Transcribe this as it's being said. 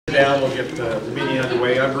Down, we'll get the meeting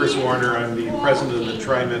underway. I'm Bruce Warner. I'm the president of the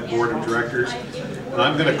TriMet Board of Directors, and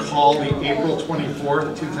I'm going to call the April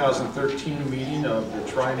 24th, 2013 meeting of the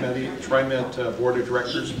TriMet Board of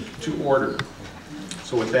Directors to order.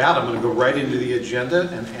 So with that, I'm going to go right into the agenda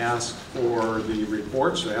and ask for the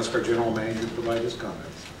reports. So ask our general manager to provide his comments.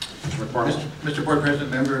 Mr. Board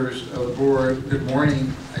President, members of the board, good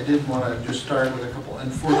morning. I did want to just start with a couple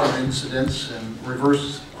unfortunate incidents in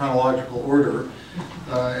reverse chronological order.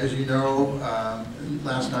 As you know,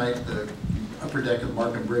 last night the upper deck of the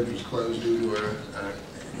Markham Bridge was closed due to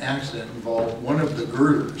an accident involved one of the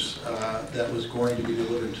girders that was going to be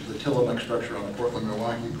delivered to the Tillamook structure on the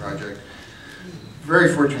Portland-Milwaukee project.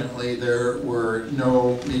 Very fortunately, there were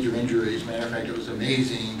no major injuries. Matter of fact, it was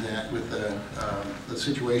amazing that with the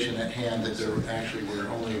situation at hand that there actually were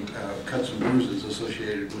only cuts and bruises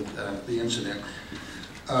associated with the incident.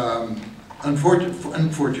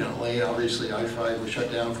 Unfortunately, obviously, I-5 was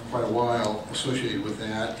shut down for quite a while associated with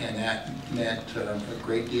that, and that meant a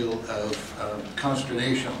great deal of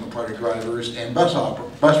consternation on the part of drivers and bus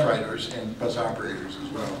riders and bus operators as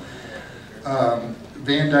well.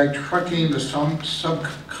 Van Dyke Trucking, the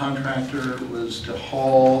subcontractor, was to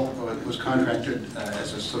haul, was contracted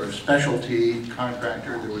as a sort of specialty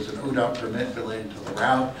contractor. There was an ODOT permit related to the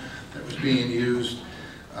route that was being used.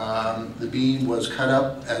 The beam was cut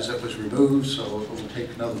up as it was removed, so it will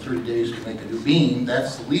take another 30 days to make a new beam.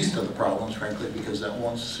 That's the least of the problems, frankly, because that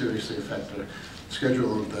won't seriously affect the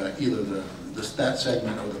schedule of either that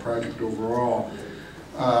segment or the project overall.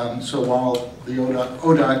 So while the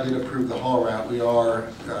ODOT did approve the haul route, we are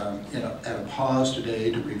at a pause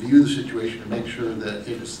today to review the situation and make sure that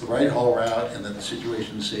it's the right haul route and that the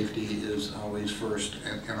situation safety is always first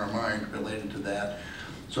in our mind related to that.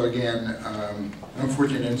 So again,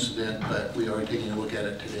 unfortunate incident, but we are taking a look at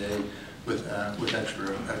it today with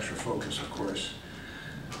extra focus, of course.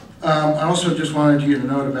 I also just wanted you to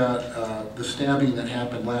note about the stabbing that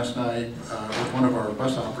happened last night with one of our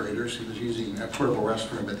bus operators. He was using a portable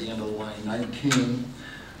restroom at the end of the line 19.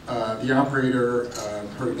 The operator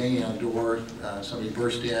heard a banging on the door. Somebody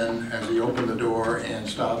burst in as he opened the door and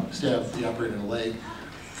stabbed the operator in the leg.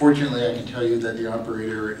 Fortunately, I can tell you that the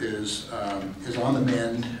operator is on the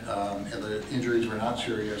mend, and the injuries were not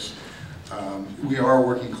serious. We are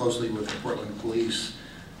working closely with the Portland Police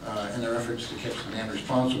in their efforts to catch the man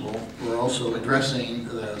responsible. We're also addressing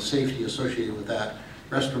the safety associated with that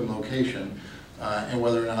restroom location and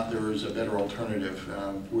whether or not there is a better alternative.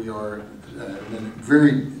 We are, in the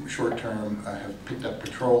very short term, have picked up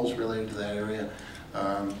patrols related to that area,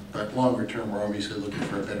 but longer term, we're obviously looking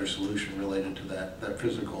for a better solution related to that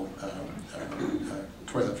physical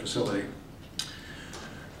toilet facility.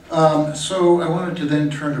 So I wanted to then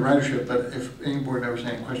turn to ridership, but if any board members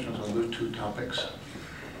have any questions on those two topics.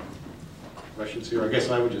 Questions here? I guess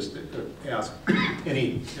I would just ask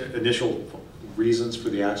any initial reasons for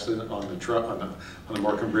the accident on the truck on the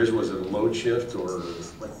Markham Bridge. Was it a load shift or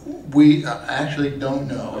what? We actually don't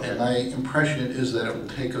know, okay. And my impression is that it will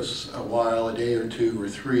take us a while, a day or two or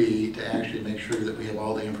three, to actually make sure that we have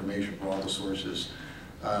all the information from all the sources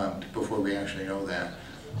before we actually know that.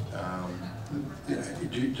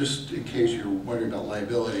 Just in case you're wondering about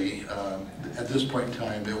liability, at this point in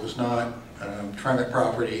time, it was not TriMet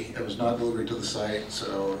property. It was not delivered to the site,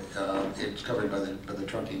 so it's covered by the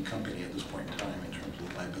trucking company at this point in time in terms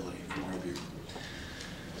of liability from our view.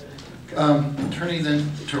 Turning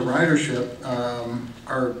then to ridership,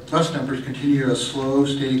 our bus numbers continue a slow,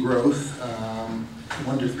 steady growth,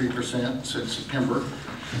 1 to 3% since September.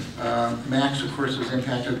 MAX, of course, is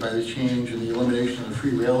impacted by the change in the elimination of the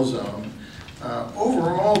free rail zone.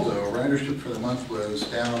 Overall, though, ridership for the month was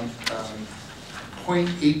down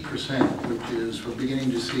 0.8%, which is, we're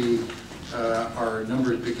beginning to see our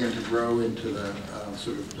numbers begin to grow into the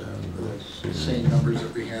the same numbers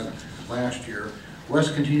that we had last year.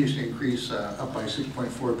 West continues to increase, up by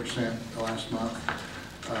 6.4% the last month.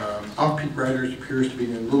 Off-peak riders appears to be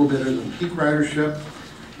doing a little better than peak ridership.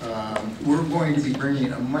 We're going to be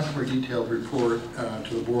bringing a much more detailed report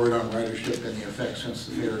to the board on ridership and the effects since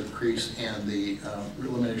the fare increase and the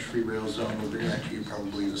eliminated free rail zone. We'll bring that to you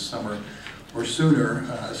probably this summer or sooner,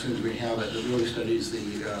 as soon as we have it. That really studies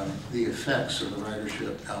the effects of the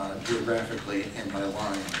ridership geographically and by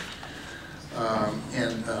line.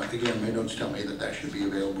 Again, my notes tell me that that should be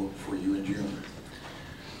available for you in June.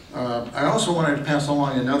 I also wanted to pass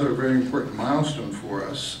along another very important milestone for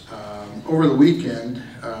us. Over the weekend,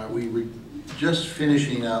 we were just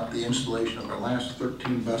finishing up the installation of our last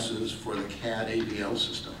 13 buses for the CAD ADL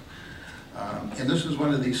system. And this is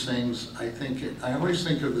one of these things, I always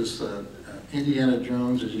think of this Indiana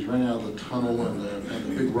Jones as he's running out of the tunnel and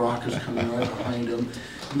the big rock is coming right behind him.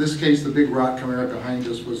 In this case, the big rock coming right behind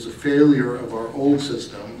us was the failure of our old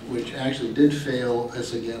system, which actually did fail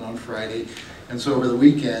us again on Friday. And so over the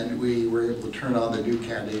weekend, we were able to turn on the new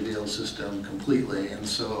CAD AVL system completely. And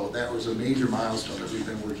so that was a major milestone that we've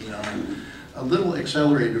been working on. A little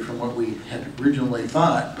accelerated from what we had originally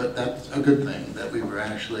thought, but that's a good thing, that we were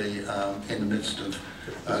actually in the midst of...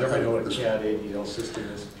 Does everybody know what a CAD AVL system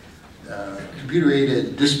is?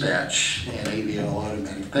 Computer-aided dispatch and AVL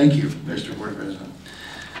automatic. Thank you, Mr. Board President.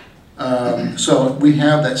 So we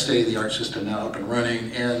have that state-of-the-art system now up and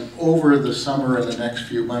running, and over the summer and the next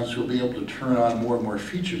few months we'll be able to turn on more and more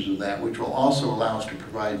features of that, which will also allow us to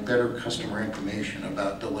provide better customer information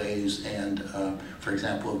about delays and, for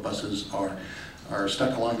example, if buses are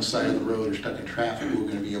stuck along the side of the road or stuck in traffic, we're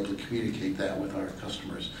going to be able to communicate that with our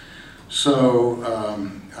customers. So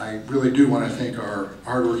I really do want to thank our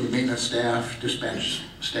hardworking maintenance staff, dispatch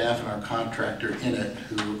staff, and our contractor in it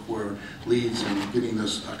who were leads in getting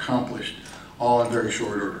this accomplished, all in very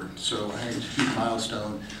short order. So I think it's a huge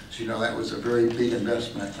milestone. So you know that was a very big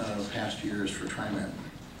investment of past years for TriMet.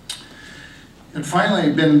 And finally,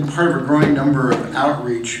 I've been part of a growing number of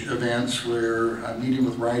outreach events where I'm meeting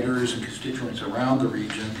with riders and constituents around the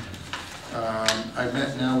region. I've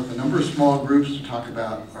met now with a number of small groups to talk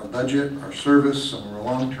about our budget, our service, some of our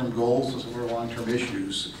long-term goals, and some of our long-term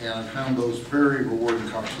issues. And I found those very rewarding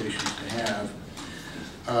conversations to have.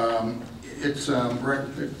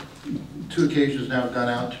 Two occasions now I've gone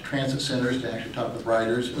out to transit centers to actually talk with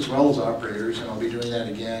riders as well as operators, and I'll be doing that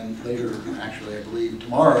again later, actually, I believe,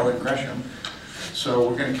 tomorrow in Gresham. So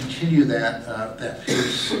we're going to continue that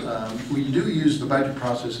pace. We do use the budget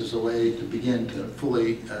process as a way to begin to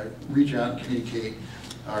fully reach out and communicate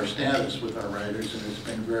our status with our riders, and it's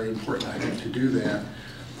been very important, I think, to do that.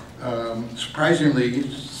 Surprisingly,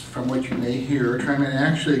 from what you may hear, TriMet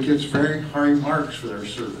actually gets very high marks for their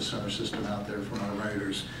service and our system out there from our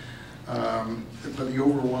riders. But the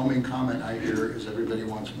overwhelming comment I hear is everybody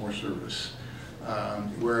wants more service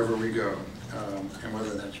wherever we go. And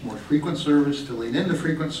whether that's more frequent service, filling in the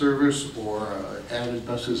frequent service, or added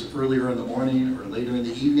buses earlier in the morning or later in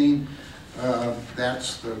the evening,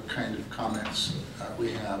 that's the kind of comments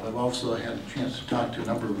we have. I've also had a chance to talk to a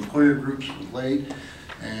number of employer groups of late,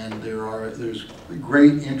 and there's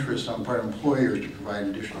great interest on the part of employers to provide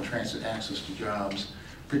additional transit access to jobs,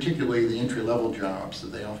 particularly the entry-level jobs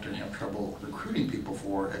that they often have trouble recruiting people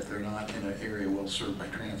for if they're not in an area well served by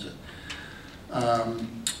transit.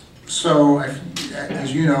 So,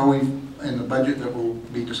 as you know, in the budget that we'll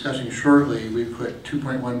be discussing shortly, we put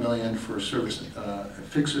 $2.1 million for service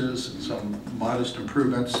fixes and some modest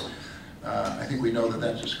improvements. I think we know that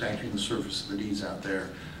that's just scratching the surface of the needs out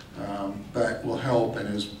there, but will help and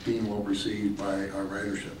is being well received by our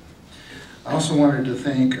ridership. I also wanted to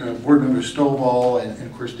thank Board Member Stovall and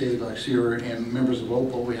of course Dave Oxier and members of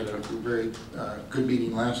OPAL. We had a very good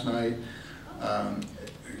meeting last night.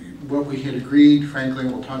 What we had agreed, frankly,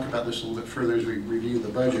 and we'll talk about this a little bit further as we review the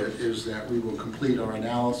budget, is that we will complete our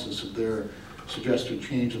analysis of their suggested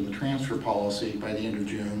change in the transfer policy by the end of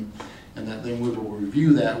June, and that then we will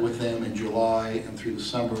review that with them in July and through the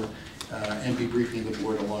summer and be briefing the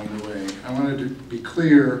board along the way. I wanted to be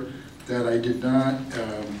clear that I did not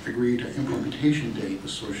agree to implementation date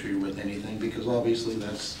associated with anything, because obviously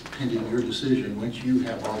that's pending your decision once you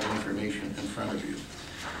have all the information in front of you.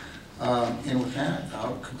 And with that,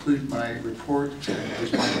 I'll conclude my report and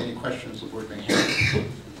respond to any questions the board may have.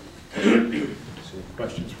 Any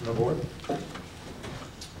questions from the board?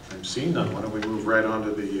 I'm seeing none. Why don't we move right on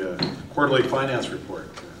to the quarterly finance report.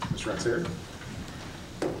 Ms. Ratzer.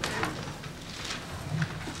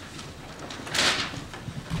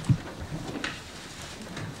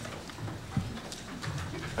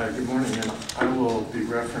 Good morning, and I will be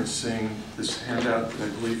referencing this handout that I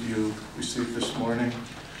believe you received this morning.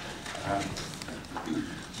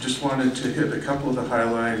 Just wanted to hit a couple of the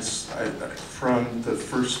highlights from the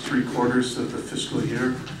first 3 quarters of the fiscal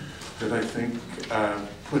year that I think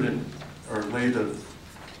put in or laid a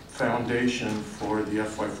foundation for the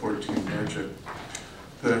FY14 budget.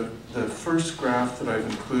 The first graph that I've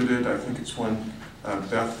included, I think it's one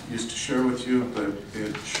Beth used to share with you, but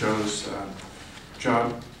it shows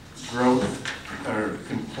job growth or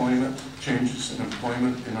employment, changes in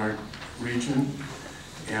employment in our region.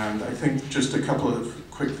 And I think just a couple of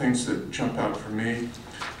quick things that jump out for me.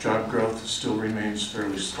 Job growth still remains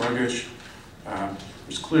fairly sluggish.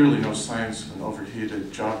 There's clearly no signs of an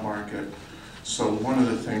overheated job market. So one of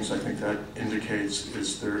the things I think that indicates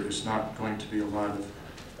is there is not going to be a lot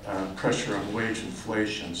pressure on wage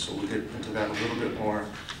inflation. So we'll get into that a little bit more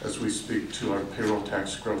as we speak to our payroll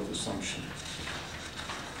tax growth assumption.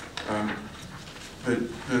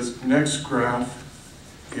 The next graph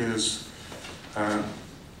is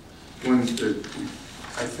one that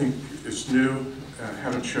I think is new,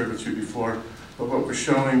 haven't shared with you before, but what we're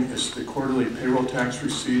showing is the quarterly payroll tax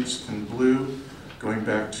receipts in blue going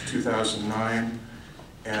back to 2009,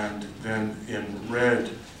 and then in red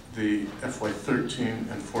the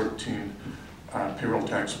FY13 and 14 payroll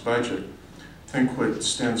tax budget. I think what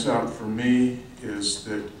stands out for me is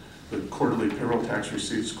that the quarterly payroll tax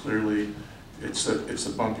receipts, clearly it's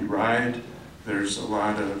a bumpy ride. There's a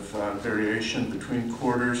lot of variation between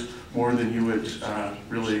quarters, more than you would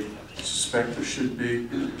really suspect there should be.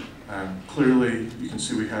 Clearly, you can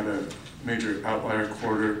see we had a major outlier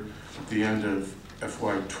quarter at the end of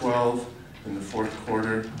FY12 in the fourth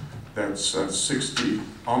quarter. That's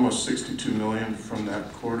almost 62 million from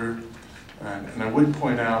that quarter. And I would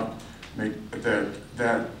point out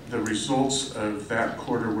that the results of that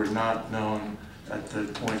quarter were not known at the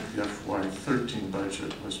point the FY13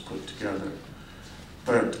 budget was put together.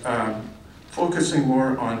 But focusing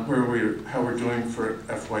more on how we're doing for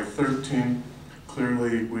FY13,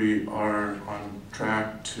 clearly we are on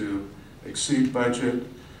track to exceed budget.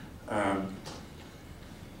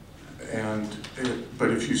 But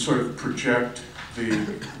if you sort of project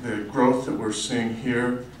the growth that we're seeing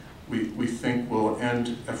here, we think we'll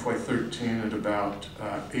end FY13 at about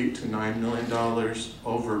 $8 to $9 million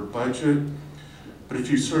over budget. But if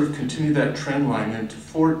you sort of continue that trend line into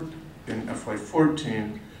in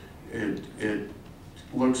FY14, it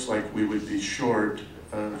looks like we would be short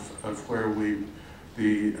of where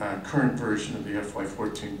the current version of the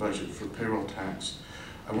FY14 budget for payroll tax.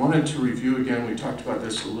 I wanted to review again, we talked about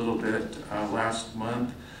this a little bit last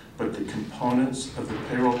month, but the components of the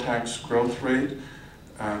payroll tax growth rate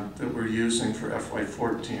that we're using for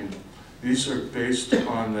FY14. These are based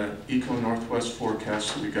on the Eco Northwest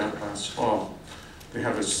forecast that we got last fall. They've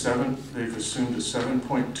assumed a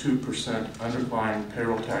 7.2% underlying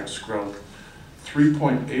payroll tax growth,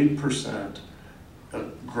 3.8%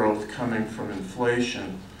 growth coming from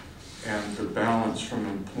inflation, and the balance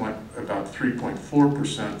from about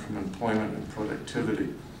 3.4% from employment and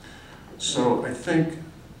productivity. So I think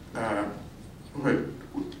what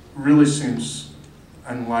really seems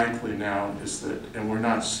unlikely now is that, and we're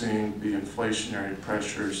not seeing the inflationary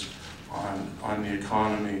pressures on the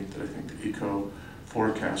economy that I think the ECO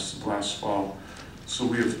forecasted last fall. So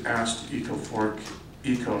we have asked ECO to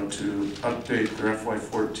update their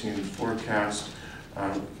FY14 forecast.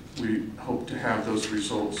 We hope to have those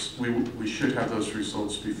results. We should have those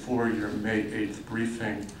results before your May 8th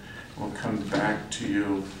briefing. We'll come back to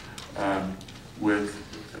you with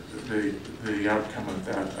the outcome of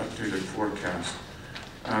that updated forecast.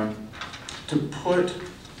 To put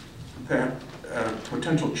that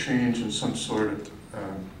potential change in some sort of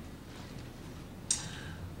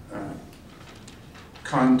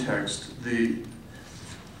context,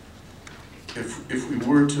 if we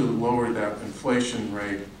were to lower that inflation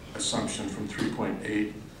rate assumption from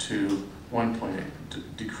 3.8 to 1.8, to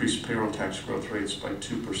decrease payroll tax growth rates by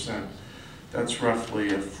 2%, that's roughly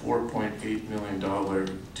a $4.8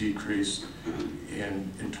 million decrease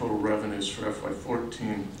in total revenues for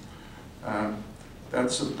FY14.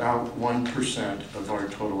 That's about 1% of our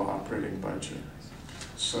total operating budget.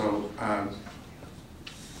 So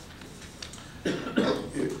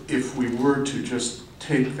if we were to just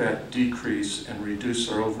take that decrease and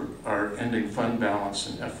reduce our ending fund balance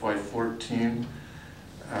in FY14,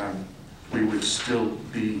 we would still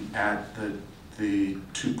be at the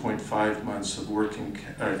 2.5 months of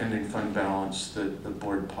ending fund balance that the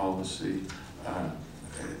board policy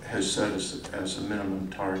has set as a minimum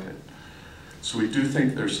target. So we do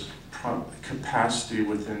think there's capacity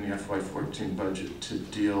within the FY14 budget to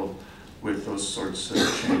deal with those sorts of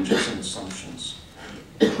changes and assumptions.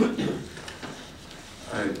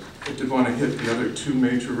 I did want to hit the other two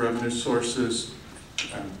major revenue sources,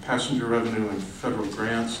 passenger revenue and federal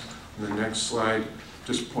grants. On the next slide,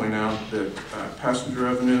 just point out that passenger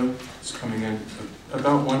revenue is coming in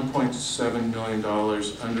about $1.7 million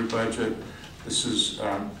under budget. This is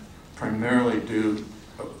primarily due,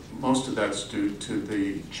 most of that's due to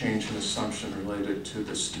the change in assumption related to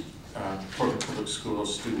the Portland Public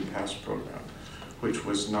Schools Student Pass Program, which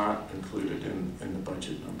was not included in the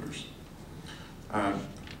budget numbers.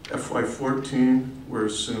 FY14, we're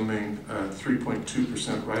assuming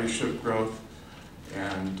 3.2% ridership growth,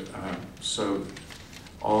 and so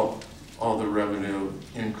all the revenue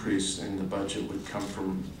increase in the budget would come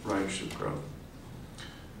from ridership growth.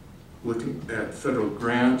 Looking at federal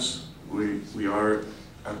grants, we are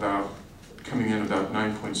coming in about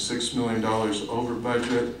 $9.6 million over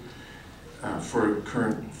budget for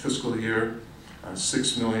current fiscal year.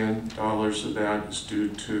 $6 million of that is due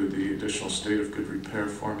to the additional State of Good Repair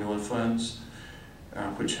formula funds,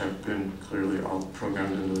 which have been clearly all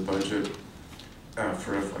programmed into the budget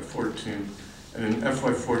for FY14. And in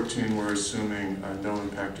FY14, we're assuming no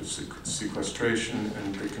impact of sequestration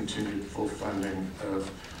and the continued full funding of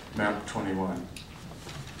MAP 21.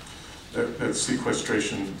 That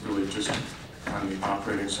sequestration really just on the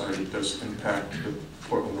operating side, it does impact the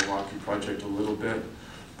Portland-Milwaukee project a little bit,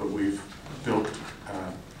 but we've built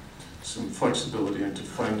some flexibility into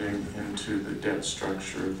funding into the debt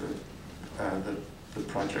structure, the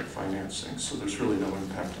project financing. So there's really no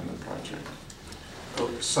impact on the project.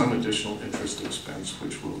 Some additional interest expense,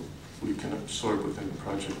 which we can absorb within the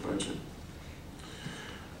project budget.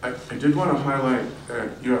 I did want to highlight,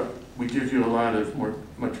 we give you a lot of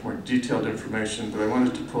much more detailed information, but I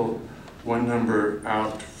wanted to pull one number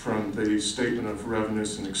out from the statement of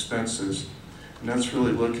revenues and expenses, and that's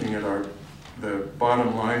really looking at the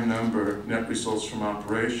bottom line number, net results from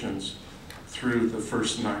operations, through the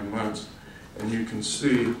first 9 months. And you can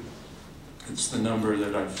see it's the number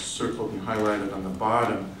that I've circled and highlighted on the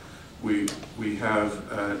bottom. We have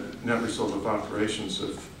a net result of operations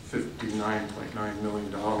of $59.9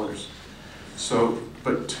 million. So,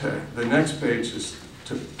 but the next page is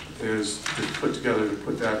to put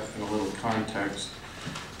that in a little context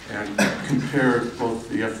and compare both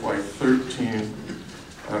the FY13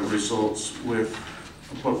 results with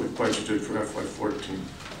what we've budgeted for FY14.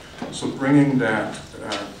 So bringing that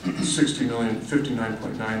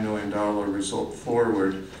 $59.9 million result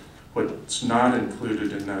forward, what's not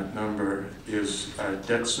included in that number is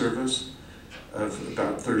debt service of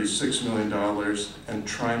about $36 million and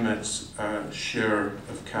TriMet's share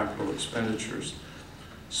of capital expenditures.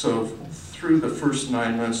 So through the first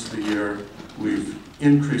 9 months of the year, we've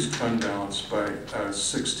increased fund balance by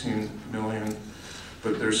 $16 million,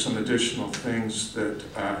 but there's some additional things that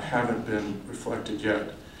haven't been reflected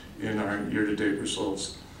yet in our year-to-date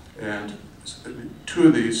results. And two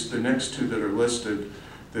of these, the next two that are listed,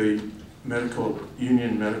 the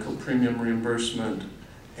union medical premium reimbursement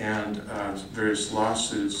and various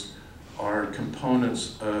lawsuits, are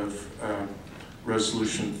components of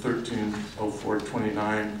Resolution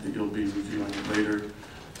 130429 that you'll be reviewing later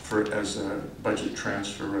as a budget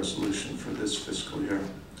transfer resolution for this fiscal year.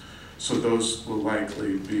 So those will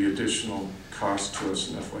likely be additional costs to us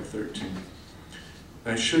in FY13.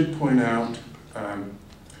 I should point out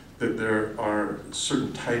that there are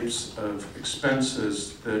certain types of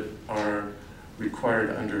expenses that are required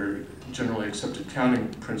under generally accepted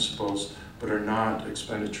accounting principles, but are not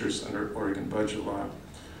expenditures under Oregon budget law.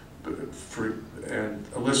 And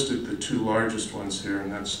I listed the two largest ones here,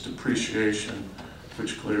 and that's depreciation,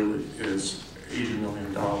 which clearly is $80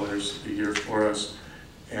 million a year for us,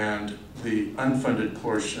 and the unfunded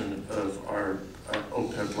portion of our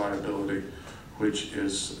OPEB liability, which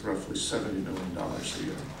is roughly $70 million a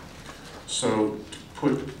year. So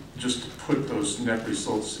just to put those net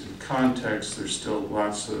results in context, there's still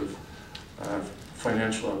lots of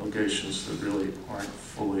financial obligations that really aren't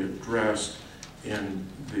fully addressed in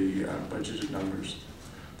the budgeted numbers.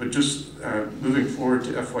 But just moving forward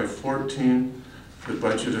to FY14, the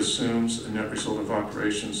budget assumes a net result of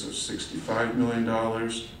operations of $65 million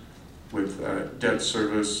with debt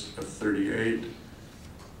service of $38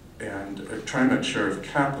 and a TriMet share of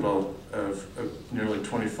capital of nearly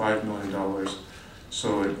 $25 million.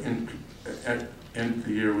 So it end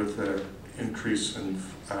the year with an increase in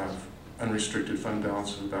unrestricted fund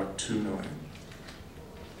balance of about $2 million.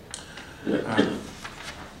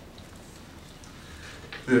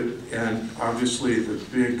 And obviously the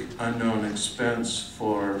big unknown expense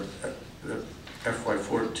for the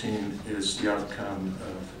FY14 is the outcome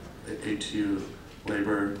of the ATU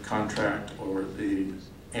labor contract or the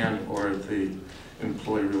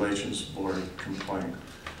Employee Relations Board complaint.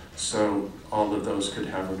 So all of those could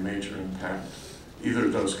have a major impact. Either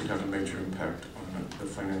of those could have a major impact on the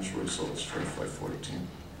financial results for FY14.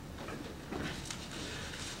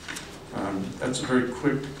 That's a very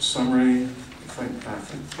quick summary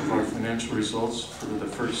of our financial results for the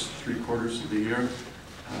first 3 quarters of the year.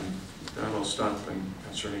 With that, I'll stop and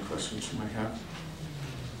answer any questions you may have.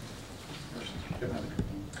 Go ahead.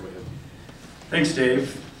 Thanks,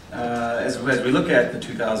 Dave. As we look at the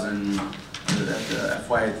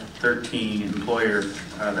FY13 employer,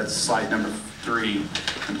 that's slide number 3,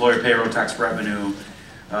 employer payroll tax revenue.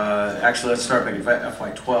 Actually, let's start back at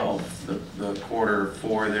FY12, the quarter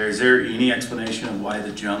 4 there. Is there any explanation of why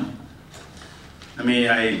the jump? I mean,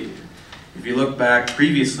 If you look back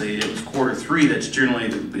previously, it was Q3 that's generally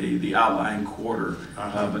the outlying quarter.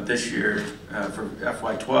 But this year, for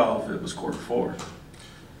FY12, it was Q4.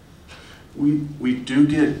 We do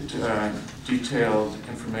get detailed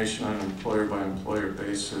information on an employer-by-employer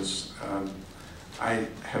basis. I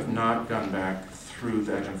have not gone back through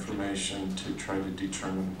that information to try to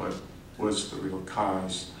determine what was the real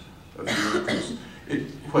cause of the increase.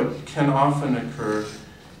 What can often occur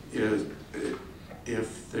is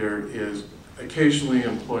if there is, occasionally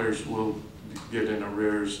employers will get in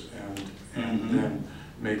arrears and then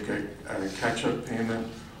make a catch-up payment,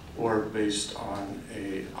 or based on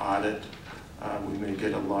a audit, we may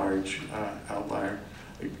get a large outlier.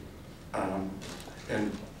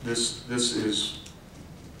 And this is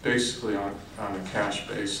basically on a cash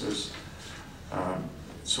basis,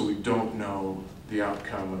 so we don't know the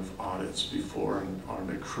outcome of audits before and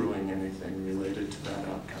aren't accruing anything related to that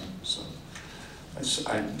outcome. So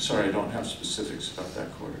I'm sorry, I don't have specifics about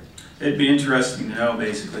that quarter. It'd be interesting to know,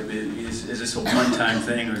 basically, is this a one-time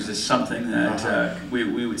thing, or is this something that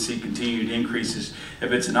we would see continued increases?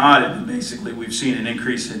 If it's an audit, then basically we've seen an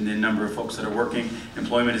increase in the number of folks that are working,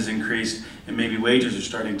 employment has increased, and maybe wages are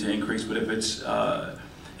starting to increase. But if it's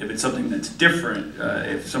something that's different,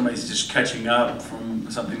 if somebody's just catching up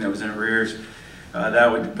from something that was in arrears,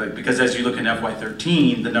 that would, but because as you look in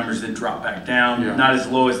FY13, the numbers then drop back down, not as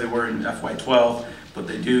low as they were in FY12, but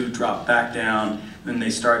they do drop back down. Then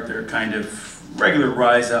they start their kind of regular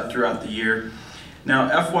rise up throughout the year. Now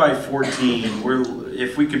FY14,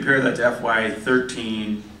 if we compare that to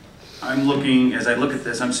FY13, I'm looking, as I look at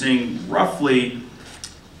this, I'm seeing roughly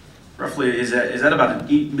is that about an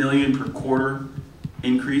 8 million per quarter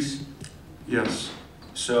increase? Yes.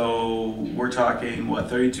 So we're talking, what,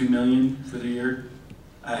 32 million for the year?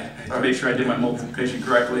 I have to make sure I did my multiplication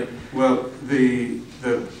correctly. Well, the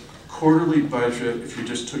quarterly budget, if you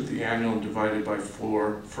just took the annual and divided by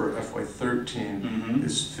 4 for FY13,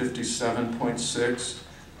 is 57.6,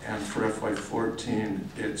 and for FY14,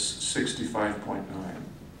 it's 65.9.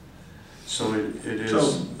 So it is...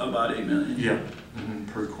 So about 8 million. Yeah,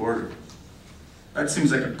 per quarter. That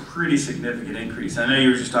seems like a pretty significant increase. I know you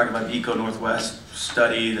were just talking about the Eco Northwest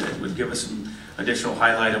study that would give us some additional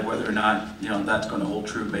highlight of whether or not that's going to hold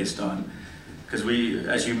true based on, because we,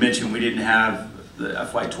 as you mentioned, we didn't have the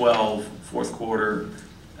FY12 fourth quarter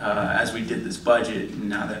as we did this budget, and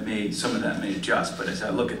now that some of that may adjust. But as I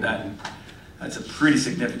look at that, that's a pretty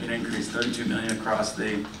significant increase, 32 million across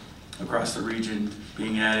the region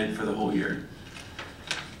being added for the whole year.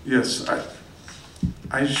 Yes,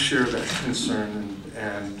 I share that concern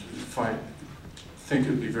and think it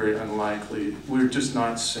would be very unlikely. We're just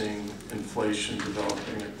not seeing inflation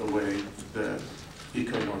developing it the way that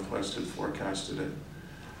Eco Northwest had forecasted it.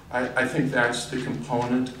 I think that's the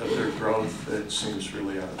component of their growth that seems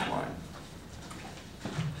really out of line.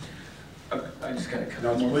 I just got a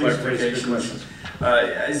couple more clarifications.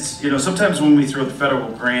 Sometimes when we throw the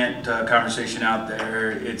federal grant conversation out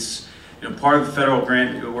there, it's part of the federal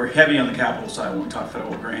grant. We're heavy on the capital side when we talk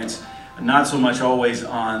federal grants, not so much always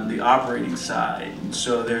on the operating side. And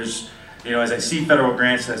so there's, as I see federal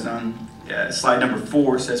grants, as on slide number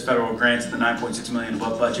 4 says federal grants at the 9.6 million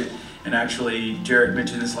above budget. And actually, Jared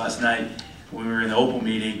mentioned this last night when we were in the Opal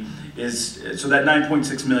meeting. So that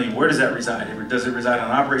 9.6 million, where does that reside? Does it reside on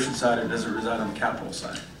the operations side, or does it reside on the capital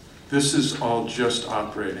side? This is all just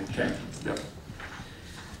operating. Okay. Yep.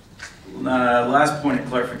 Last point of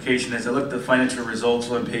clarification, as I look at the financial results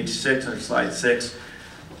on page 6 or slide 6,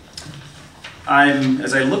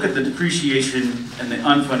 as I look at the depreciation and the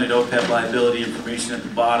unfunded OPEB liability information at the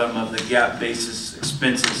bottom of the GAAP basis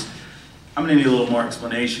expenses, I'm going to need a little more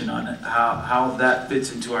explanation on it, how that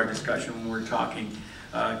fits into our discussion when we're talking.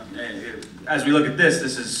 As we look at this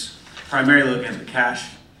is primarily looking at the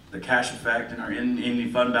cash effect, and our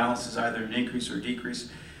ending fund balance is either an increase or a decrease.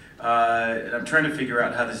 And I'm trying to figure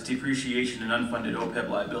out how this depreciation and unfunded OPEB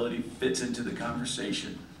liability fits into the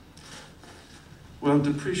conversation. Well,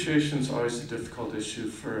 depreciation is always a difficult issue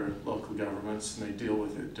for local governments, and they deal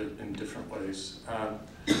with it in different ways. I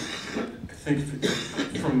think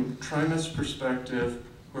from TriMet's perspective,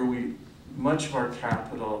 where much of our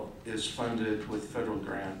capital is funded with federal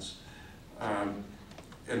grants,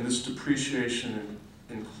 and this depreciation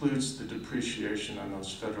includes the depreciation on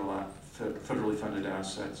those federally funded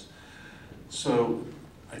assets. So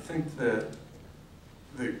I think that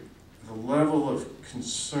the level of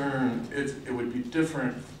concern, it would be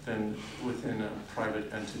different than within a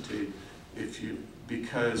private entity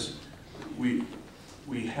because we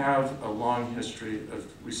have a long history of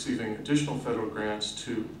receiving additional federal grants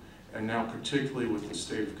and now particularly with the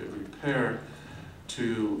state of good repair,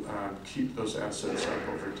 to keep those assets up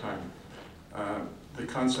over time. the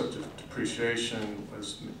concept of depreciation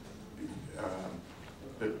was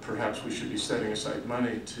that perhaps we should be setting aside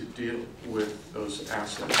money to deal with those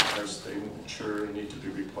assets as they mature and need to be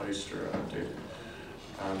replaced or updated.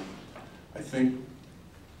 I think,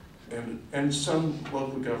 and some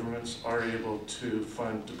local governments are able to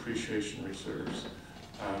fund depreciation reserves.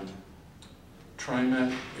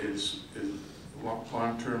 TriMet is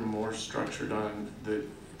long-term more structured on the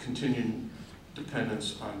continuing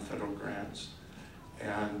dependence on federal grants,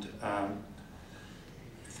 and I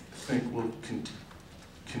think we'll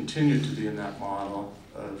continue to be in that model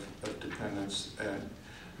of dependence. And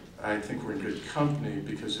I think we're in good company,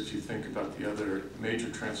 because if you think about the other major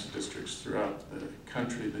transit districts throughout the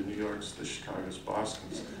country, the New Yorks, the Chicagos,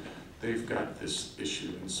 Bostons, they've got this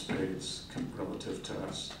issue in spades relative to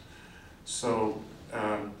us. So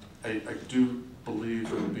I do believe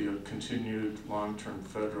there will be a continued long-term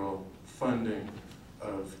federal funding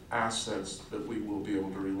of assets that we will be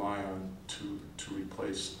able to rely on to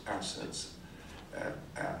replace assets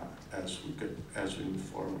as we move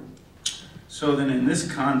forward. So then in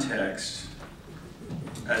this context,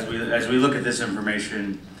 as we look at this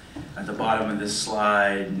information at the bottom of this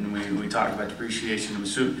slide, and we talk about depreciation, we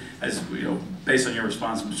assume, as you know, based on your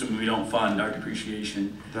response, I'm assuming we don't fund our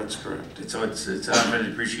depreciation. That's correct. So it's unfunded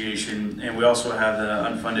depreciation, and we also have the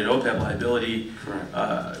unfunded OPEB liability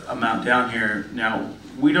amount down here. Now,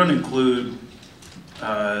 we don't include,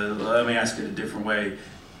 let me ask it a different way,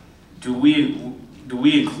 do we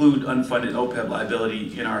include unfunded OPEB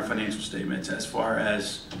liability in our financial statements as far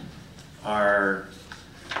as our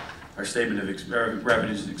statement of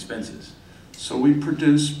revenues and expenses? So we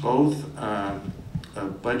produce both a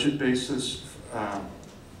budget basis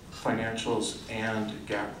financials and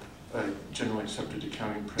GAAP, generally accepted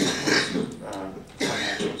accounting principles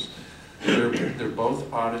financials. They're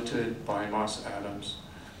both audited by Moss Adams,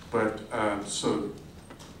 but so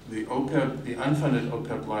the OPEB, the unfunded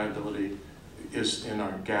OPEB liability is in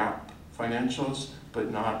our GAAP financials, but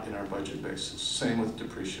not in our budget basis. Same with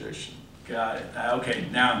depreciation. Got it. Okay,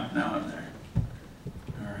 now I'm there.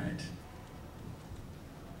 All right.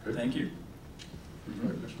 Good. Thank you.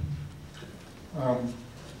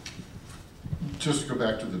 Just to go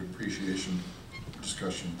back to the depreciation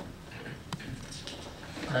discussion,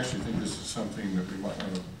 I actually think this is something that we might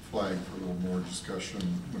want to flag for a little more discussion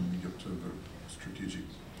when we get to the strategic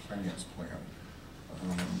finance plan.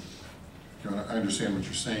 You know, I understand what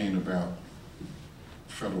you're saying about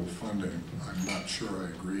federal funding. I'm not sure I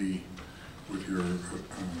agree with your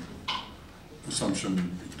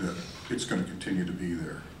assumption that it's going to continue to be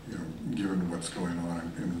there. You know, given what's going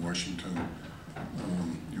on in Washington,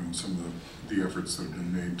 you know, some of the efforts that have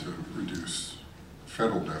been made to reduce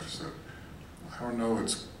federal deficit, I don't know that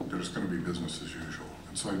it's going to be business as usual.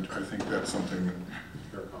 And so I think that's something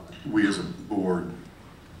that we as a board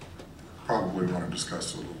probably want to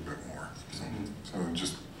discuss a little bit more. So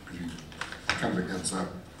just kind of a heads up.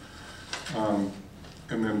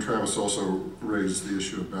 And then Travis also raised the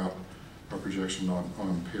issue about our projection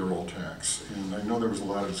on payroll tax. And I know there was a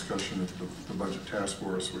lot of discussion at the budget task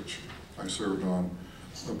force, which I served on,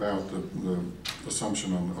 about the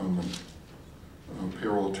assumption on the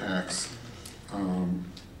payroll tax. And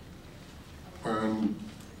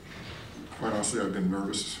quite honestly, I've been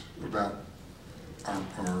nervous about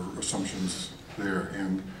our assumptions there,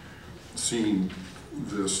 and seeing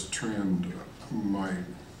this trend, my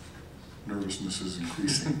nervousness is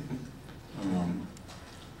increasing.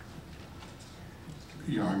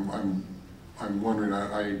 You know, I'm wondering,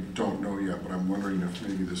 I don't know yet, but I'm wondering if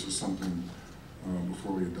maybe this is something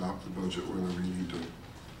before we adopt the budget, whether we need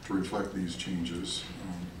to reflect these changes.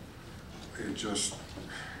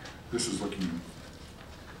 This is looking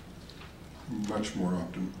much more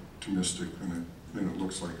optimistic than it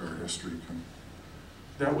looks like our history can.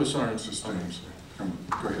 That was our sustain.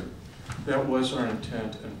 Go ahead. That was our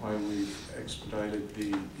intent, and why we expedited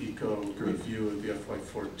the eco review of the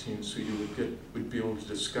FY14, so you would be able to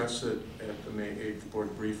discuss it at the May 8th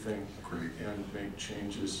board briefing. Great. And make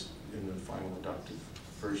changes in the final adopted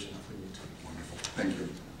version if we need to. Wonderful. Thank you.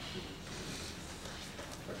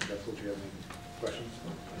 Dr. Bethel, do you have any questions?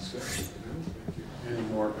 Thank you. Any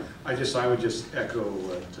more? I would just echo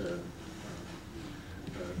what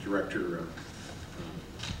Director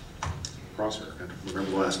Prosser, I can't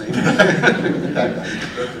remember the last name.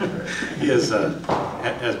 He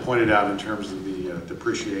has pointed out in terms of the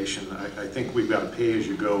depreciation. I think we've got a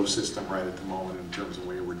pay-as-you-go system right at the moment in terms of the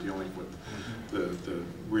way we're dealing with the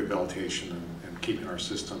rehabilitation and keeping our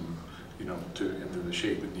system, you know, into the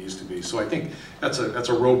shape it needs to be. So I think that's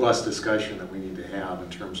a robust discussion that we need to have in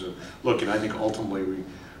terms of looking. I think ultimately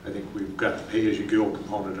I think we've got the pay-as-you-go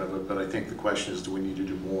component of it, but I think the question is, do we need to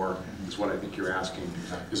do more, is what I think you're asking,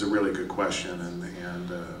 is a really good question, and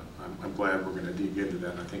I'm glad we're going to dig into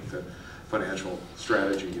that, and I think the financial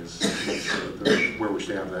strategy is where we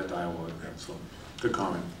should have that dialogue. So, good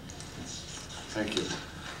comment. Thank you.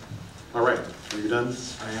 All right, are you done?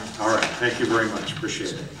 I am. All right, thank you very much,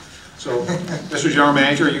 appreciate it. So, Mr. General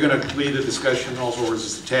Manager, are you going to lead the discussion also, or is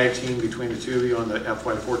this a tag team between the two of you on the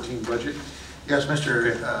FY14 budget? Yes,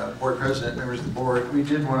 Mr. Board President, members of the board, we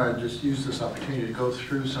did want to just use this opportunity to go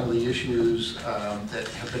through some of the issues that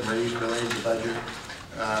have been raised related to the budget,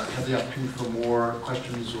 have the opportunity for more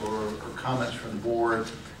questions or comments from the board.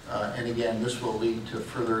 And again, this will lead to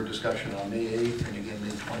further discussion on May 8th and again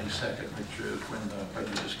May 22nd, which is when the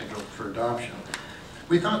budget is scheduled for adoption.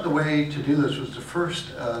 We thought the way to do this was to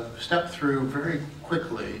first step through very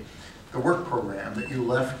quickly the work program that you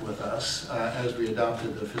left with us as we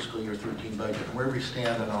adopted the fiscal year 13 budget and where we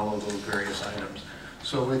stand on all of those various items.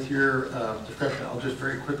 So with your discussion, I'll just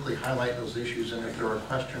very quickly highlight those issues, and if there are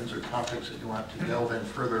questions or topics that you want to delve in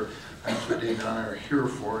further, that's what David and I are here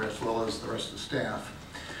for, as well as the rest of the staff.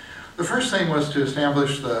 The first thing was to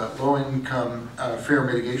establish the low-income fare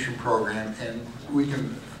mitigation program, and we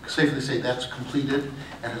can safely say that's completed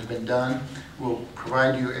and has been done. We'll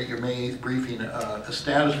provide you at your May 8th briefing a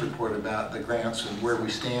status report about the grants and where we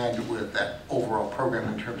stand with that overall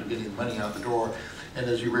program in terms of getting the money out the door. And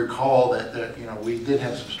as you recall, that you know, we did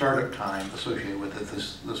have some startup time associated with it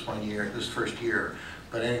this first year.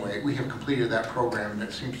 But anyway, we have completed that program, and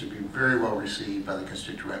it seems to be very well received by the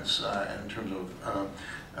constituents in terms of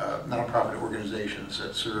nonprofit organizations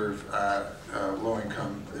that serve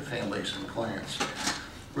low-income families and clients.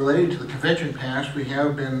 Related to the convention pass, we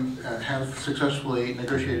have successfully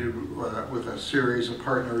negotiated with a series of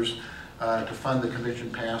partners to fund the convention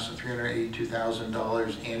pass at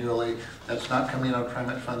 $382,000 annually. That's not coming out of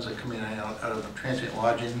TriMet funds, that's coming out of the transient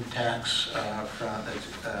lodging tax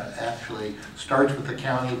that actually starts with the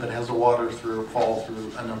county but has a fall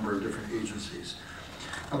through a number of different agencies.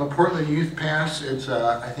 On the Portland Youth Pass, it's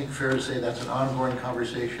I think fair to say that's an ongoing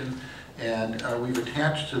conversation, and we've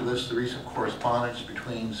attached to this the recent correspondence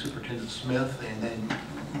between Superintendent Smith and then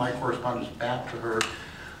my correspondence back to her.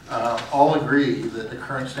 All agree that the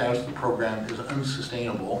current status of the program is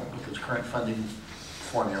unsustainable with its current funding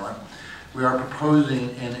formula. We are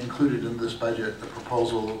proposing and included in this budget the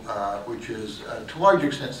proposal which is to a large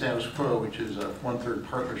extent status quo, which is a 1/3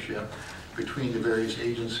 partnership between the various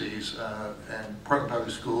agencies, and Portland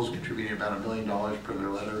Public Schools contributing about $1 million per their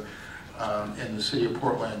letter, and the City of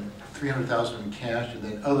Portland $300,000 in cash, and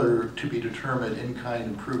then other to be determined in-kind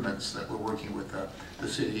improvements that we're working with the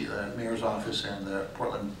city mayor's office and the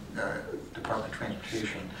Portland Department of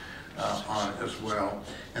Transportation on as well,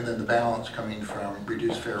 and then the balance coming from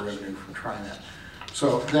reduced fare revenue from TriMet.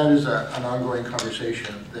 So that is an ongoing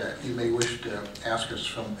conversation that you may wish to ask us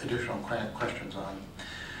some additional questions on.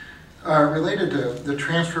 Related to the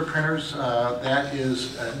transfer printers, that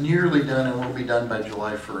is nearly done and will be done by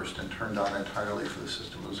July 1st and turned on entirely for the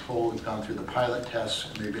system as a whole. We've gone through the pilot tests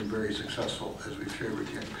and they've been very successful, as we've shared with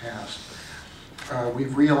you in the past. We've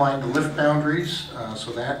realigned the lift boundaries,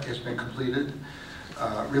 so that has been completed.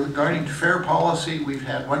 Regarding fare policy, we've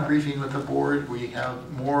had one briefing with the board. We have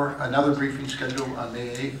another briefing scheduled on May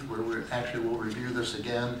 8th where we actually will review this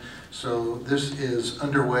again. So this is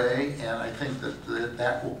underway, and I think that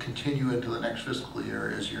that will continue into the next fiscal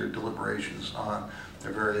year as your deliberations on the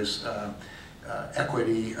various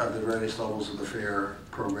equity of the various levels of the fare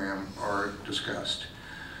program are discussed.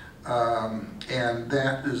 And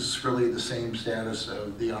that is really the same status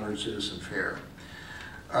of the Honored Citizen Fare.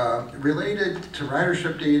 Related to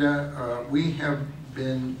ridership data, we have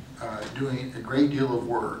been doing a great deal of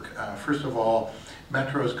work. First of all,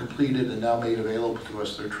 Metro has completed and now made available to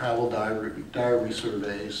us their travel diary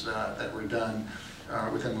surveys that were done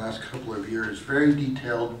within the last couple of years. Very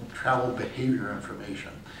detailed travel behavior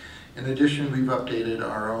information. In addition, we've updated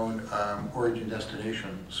our own origin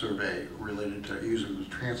destination survey related to users of the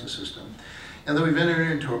transit system. And then we've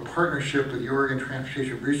entered into a partnership with the Oregon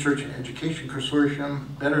Transportation Research and Education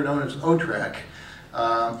Consortium, better known as OTREC.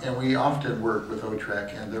 And we often work with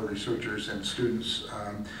OTREC and their researchers and students.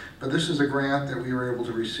 But this is a grant that we were able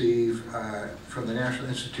to receive from the National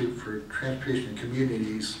Institute for Transportation and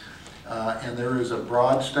Communities. And there is a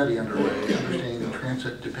broad study underway understanding the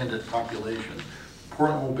transit-dependent population.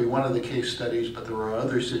 Portland will be one of the case studies, but there are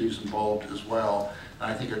other cities involved as well.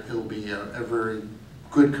 And I think it'll be a very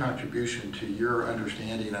good contribution to your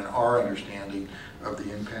understanding and our understanding of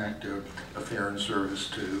the impact of fare and service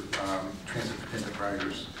to transit-dependent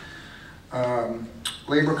riders.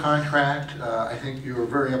 Labor contract, I think you are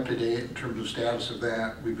very up to date in terms of status of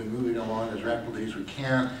that. We've been moving along as rapidly as we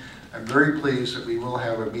can. I'm very pleased that we will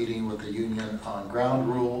have a meeting with the union on ground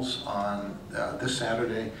rules on this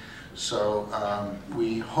Saturday. So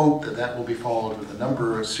we hope that that will be followed with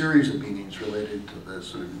a series of meetings related to the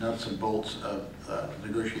sort of nuts and bolts of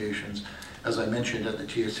negotiations. As I mentioned at the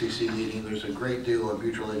TSCC meeting, there's a great deal of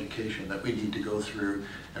mutual education that we need to go through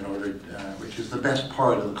in order, which is the best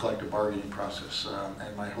part of the collective bargaining process.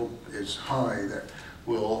 And my hope is high that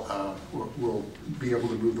we'll be able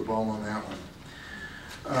to move the ball on that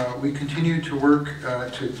one. We continue to work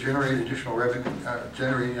to generate additional revenue,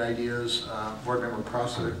 generating ideas. Board Member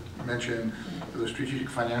Prosser mentioned the strategic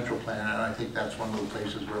financial plan, and I think that's one of the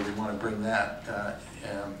places where we want to bring that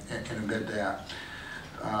and embed that.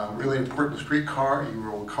 Really important streetcar, you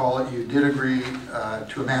will recall it, you did agree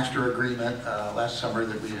to a master agreement last summer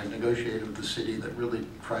that we had negotiated with the city that really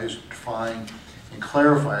tries to define and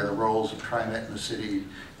clarify the roles of TriMet in the city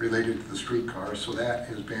related to the streetcar. So that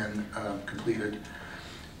has been completed.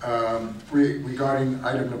 Regarding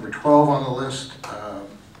item number 12 on the list,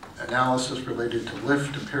 analysis related to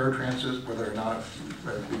lift and paratransit, whether or not it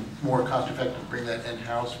would be more cost effective to bring that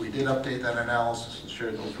in-house. We did update that analysis and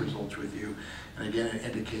share those results with you. And again, it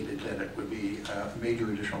indicated that it would be a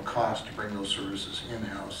major additional cost to bring those services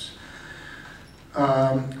in-house.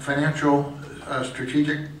 Financial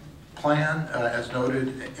strategic plan, as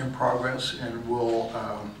noted, in progress, and will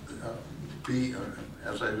be,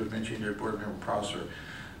 as I was mentioning to Board Member Prosser,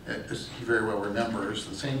 as he very well remembers,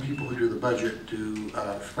 the same people who do the budget do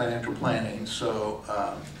financial planning. So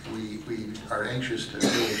we are anxious to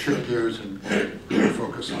really shift gears and really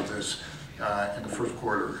focus on this in the first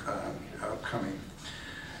quarter upcoming.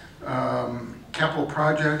 Capital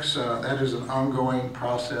projects, that is an ongoing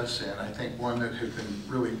process, and I think one that has been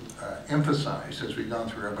really emphasized as we've gone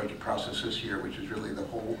through our budget process this year, which is really the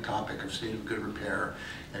whole topic of state of good repair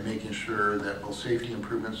and making sure that both safety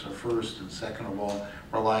improvements are first, and second of all,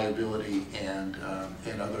 reliability and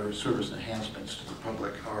other service enhancements to the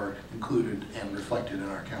public are included and reflected in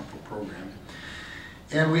our capital program.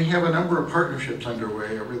 And we have a number of partnerships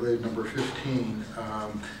underway, related number 15.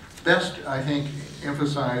 Best, I think,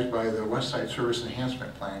 emphasized by the West Side Service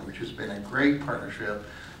Enhancement Plan, which has been a great partnership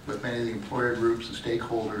with many of the employer groups and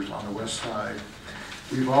stakeholders on the West Side.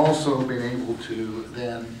 We've also been able to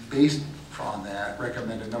then, based on that,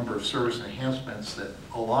 recommend a number of service enhancements that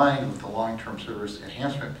align with the long-term service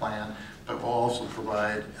enhancement plan, but will also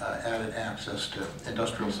provide added access to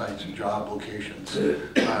industrial sites and job locations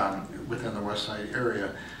within the West Side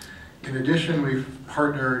area. In addition, we've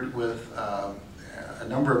partnered with a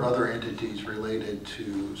number of other entities related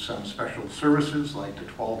to some special services like the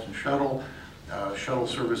Tualatin Shuttle, shuttle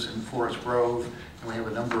service in Forest Grove, and we have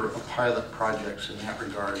a number of pilot projects in that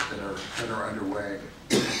regard that are underway.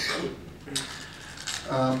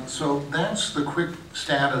 So that's the quick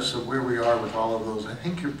status of where we are with all of those. I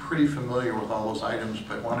think you're pretty familiar with all those items,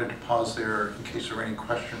 but wanted to pause there in case there are any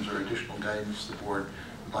questions or additional guidance the board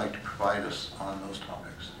would like to provide us on those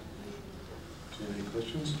topics. Any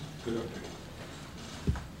questions? Good update.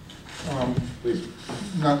 Please.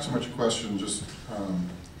 Not so much a question, just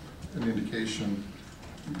an indication.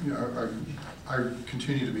 You know, I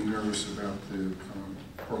continue to be nervous about the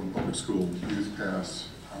Portland Public School Youth Pass.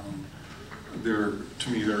 To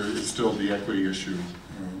me, there is still the equity issue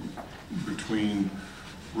between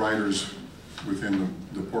riders within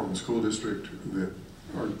the Portland School District that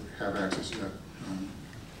have access to that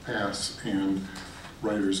pass and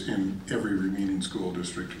riders in every remaining school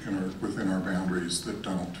district within our boundaries that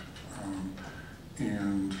don't.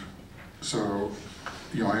 And so,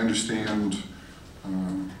 you know, I understand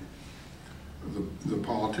the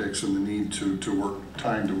politics and the need to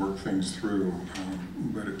work things through,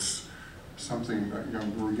 but it's something that, you know,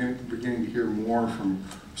 we're beginning to hear more from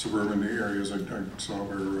suburban areas. I saw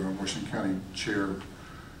where Washington County Chair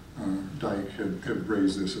Dyke had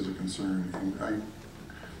raised this as a concern, and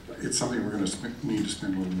it's something we're going to need to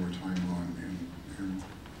spend a little more time on and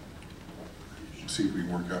see if we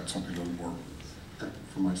can work out something a little more,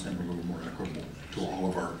 from my standpoint, a little more equitable to all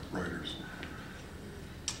of our riders.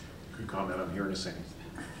 Good comment. I'm hearing the same.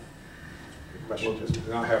 Question?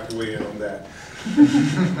 I'll have to weigh in on that.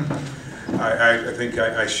 I think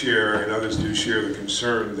I share, and others do share, the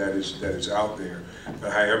concern that is out there.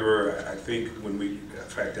 But however, I think in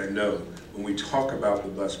fact I know, when we talk about the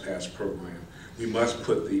bus pass program, we must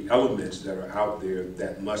put the elements that are out there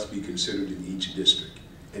that must be considered in each district,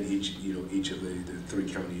 in each of the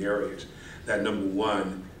 3 county areas. That number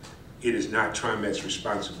one, it is not TriMet's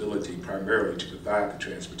responsibility primarily to provide the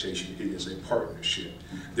transportation. It is a partnership.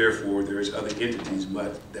 Therefore, there's other entities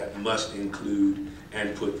that must include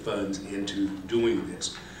and put funds into doing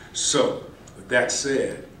this. So, with that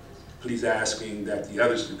said, please asking that the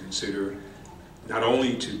others to consider not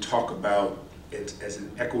only to talk about it as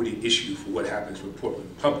an equity issue for what happens with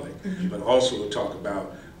Portland Public, but also to talk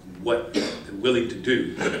about what they're willing to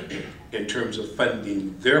do in terms of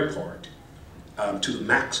funding their part to the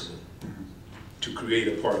maximum to create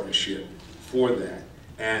a partnership for that,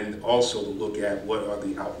 and also to look at what are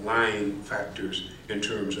the outlying factors in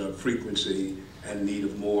terms of frequency and need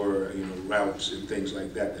of more routes and things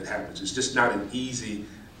like that that happens. It's just not an easy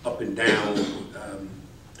up and down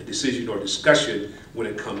decision or discussion when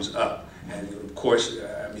it comes up. And of course,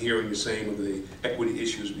 I'm hearing the same of the equity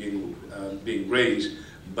issues being raised,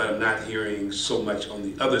 but I'm not hearing so much on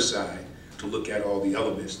the other side to look at all the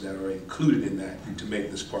elements that are included in that to make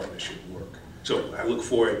this partnership work. So I look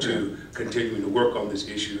forward to continuing to work on this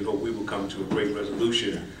issue and hope we will come to a great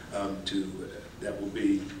resolution that will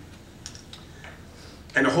be.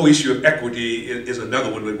 And the whole issue of equity is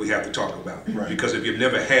another one that we have to talk about. Right. Because if you've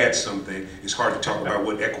never had something, it's hard to talk about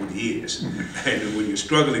what equity is. And when you're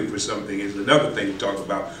struggling for something, it's another thing to talk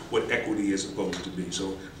about what equity is supposed to be.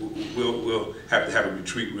 So we'll have to have a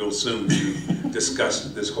retreat real soon to discuss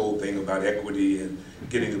this whole thing about equity and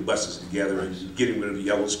getting the buses together and getting rid of the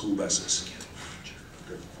yellow school buses.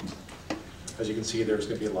 As you can see, there's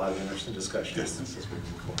going to be a lot of interesting discussion. Yes. As we move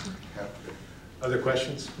forward. Other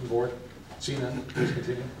questions from the board? Seeing none, please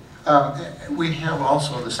continue. We have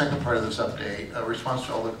also, in the second part of this update, a response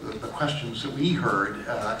to all the questions that we heard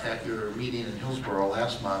at your meeting in Hillsborough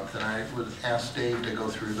last month, and I would ask Dave to go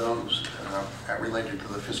through those related to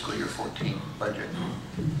the fiscal year 14 budget.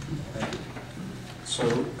 Thank you.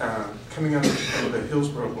 So coming out of the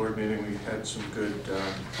Hillsborough board meeting, we had some good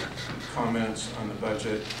comments on the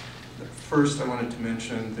budget. First, I wanted to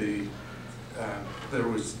mention there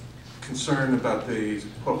was concern about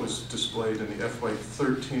what was displayed in the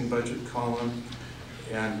FY13 budget column,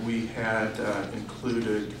 and we had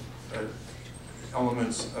included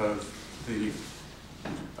elements of the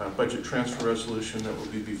budget transfer resolution that will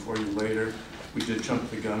be before you later. We did jump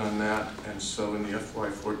the gun on that, and so in the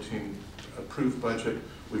FY14 approved budget,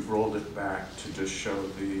 we've rolled it back to just show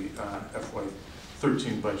the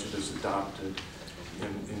FY13 budget as adopted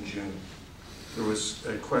in June. There was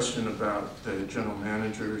a question about the general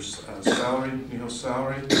manager's salary, Neil's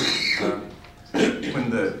salary.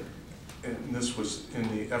 And this was in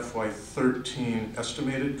the FY13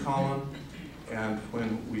 estimated column, and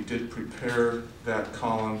when we did prepare that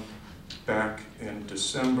column back in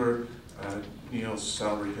December, Neil's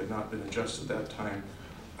salary had not been adjusted that time.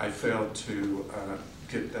 I failed to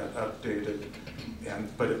get that updated,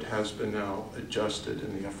 but it has been now adjusted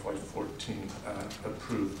in the FY14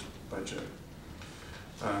 approved budget.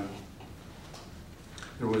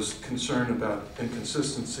 There was concern about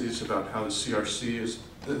inconsistencies about how the CRC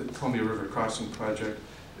the Columbia River Crossing project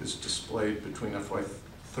is displayed between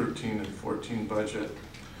FY13 and 14 budget.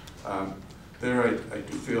 There I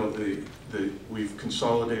do feel we've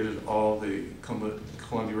consolidated all the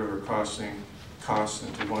Columbia River Crossing costs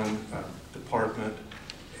into one department,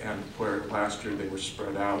 and where last year they were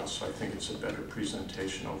spread out, so I think it's a better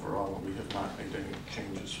presentation overall, and we have not made any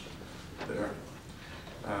changes there.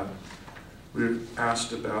 We were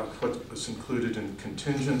asked about what was included in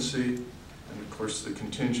contingency, and of course the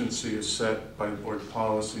contingency is set by board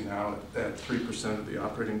policy now at 3% of the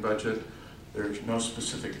operating budget. There's no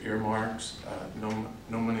specific earmarks. No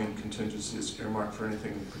money in contingency is earmarked for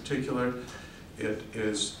anything in particular. It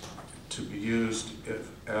is to be used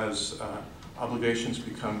as obligations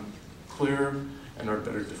become clearer and are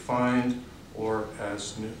better defined, or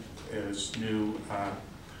as new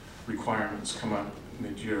requirements come up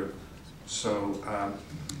mid-year. So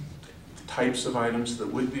the types of items that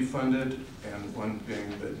would be funded, and one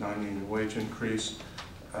being the non-union wage increase,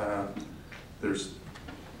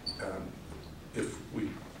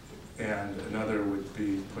 and another would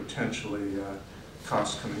be potentially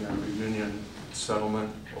costs coming out of the union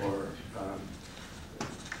settlement or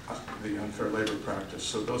the unfair labor practice.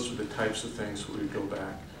 So those are the types of things we would go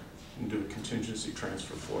back and do a contingency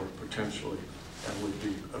transfer for potentially, and would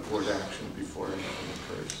be a board action before anything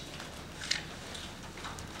occurs.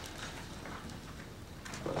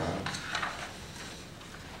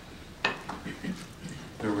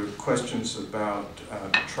 There were questions about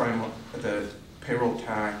the payroll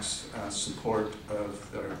tax support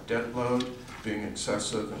of their debt load being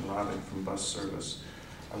excessive and robbing from bus service.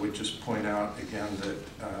 I would just point out again that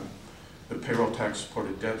the payroll tax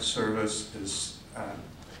supported debt service is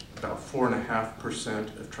about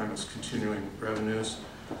 4.5% of TriMet's continuing revenues.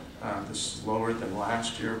 This is lower than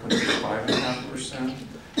last year when it was 5.5%,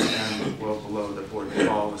 and well below the board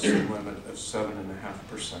policy limit of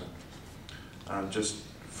 7.5%. Just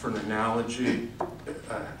for an analogy,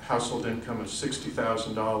 a household income of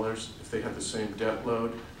 $60,000, if they had the same debt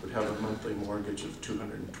load, would have a monthly mortgage of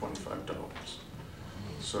 $225.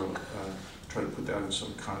 So try to put that in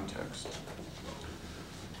some context.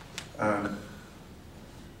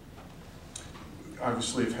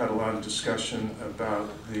 Obviously, we've had a lot of discussion about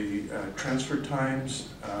the transfer times.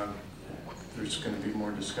 There's going to be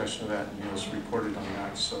more discussion of that, and Neil's reported on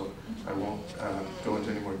that, so I won't go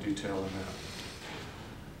into any more detail on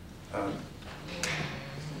that.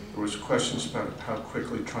 There was questions about how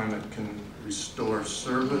quickly TriMet can restore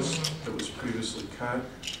service that was previously cut.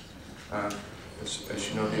 As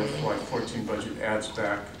you know, the FY14 budget adds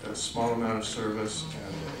back a small amount of service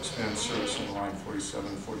and expands service in line 47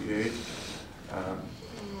 and 48.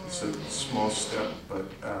 It's a small step, but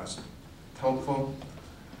helpful.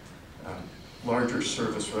 Larger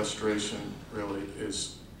service restoration really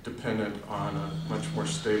is dependent on a much more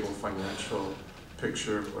stable financial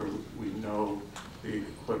picture where we know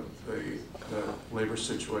what the labor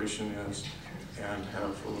situation is and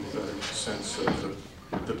have a little better sense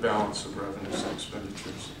of the balance of revenues and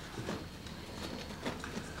expenditures.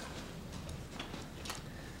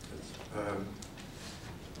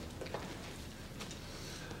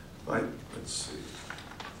 Let's see.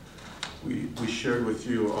 We shared with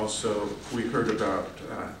you also, we heard about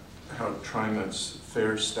how TriMet's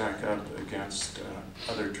fares stack up against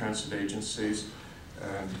other transit agencies,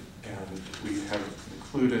 and we have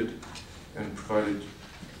included and provided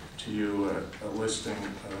to you a listing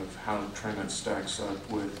of how TriMet stacks up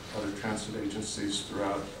with other transit agencies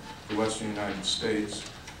throughout the western United States.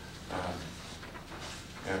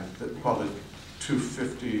 While the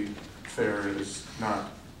 $250 fare is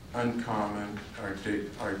not uncommon,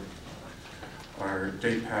 our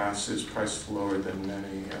day pass is priced lower than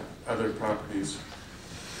many other properties,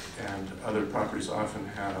 and other properties often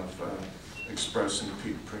have express and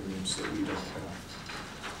peak premiums that we don't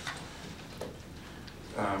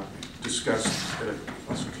have. Discussed,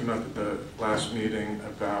 also came up at the last meeting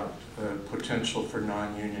about the potential for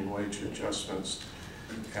non-union wage adjustments,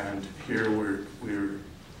 and here we're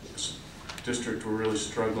district, we're really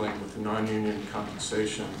struggling with the non-union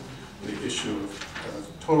compensation, the issue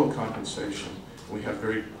of total compensation. We have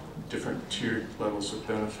very different tiered levels of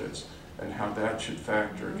benefits and how that should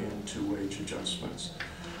factor into wage adjustments.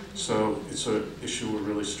 So it's an issue we're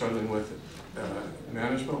really struggling with at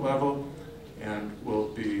management level, and we'll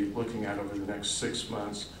be looking at over the next 6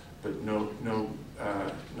 months, but no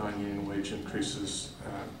non-union wage increases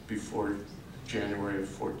before January of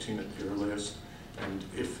 14 at the earliest. And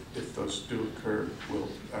if those do occur, we'll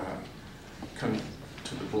come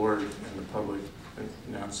to the board and the public and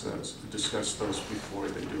announce those, discuss those before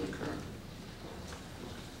they do occur.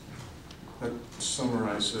 That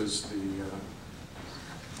summarizes the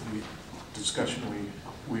discussion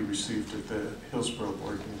we received at the Hillsborough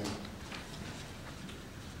board meeting.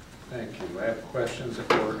 Thank you. I have questions,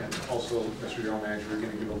 and also, Mr. General Manager, we're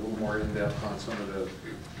going to give a little more in-depth on some of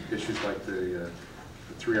the issues like the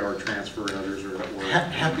 3-hour transfer and others.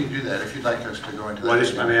 Happy to do that if you'd like us to go into that.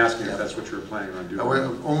 Well, I'm asking if that's what you're planning on doing.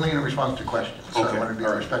 Only in response to questions, so okay. I want to be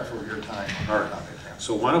respectful of your time. All right.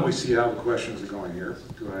 So why don't we see how the questions are going here?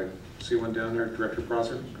 Do I see one down there, Director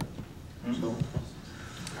Prosser? So.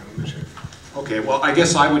 Okay, well, I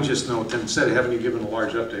guess I would just note, instead of having you given a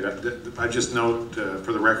large update, I just note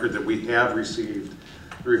for the record that we have received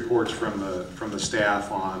the reports from the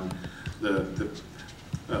staff on the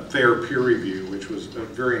fair peer review, which was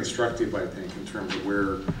very instructive, I think, in terms of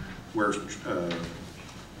where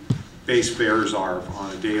base fares are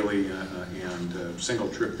on a daily and single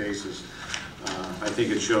trip basis. I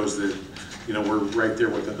think it shows that we're right there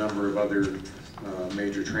with a number of other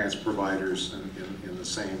major transit providers in the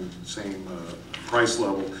same price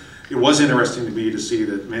level. It was interesting to me to see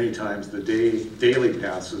that many times the daily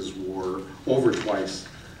passes were over twice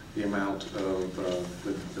the amount of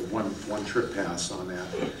the one trip pass on that,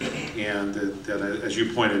 and that as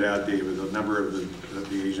you pointed out, David, a number of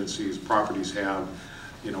the agencies, properties have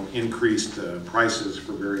increased prices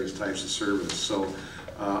for various types of service. So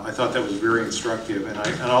I thought that was very instructive, and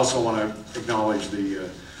I also want to acknowledge the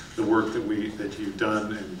work that you've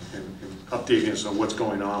done in updating us on what's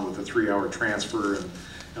going on with the 3-hour transfer,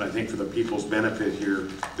 and I think for the people's benefit here,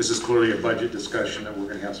 this is clearly a budget discussion that we're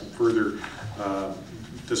going to have some further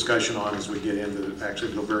discussion on as we get into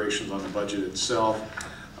actually deliberations on the budget itself.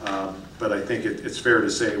 But I think it's fair to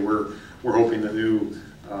say we're hoping the new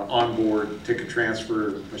onboard ticket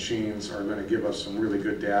transfer machines are going to give us some really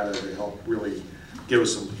good data to help really give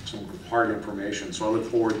us some hard information. So I look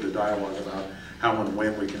forward to the dialogue about how and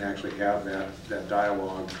when we can actually have that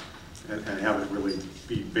dialogue and have it really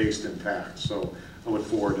be based in fact. So I look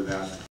forward to that.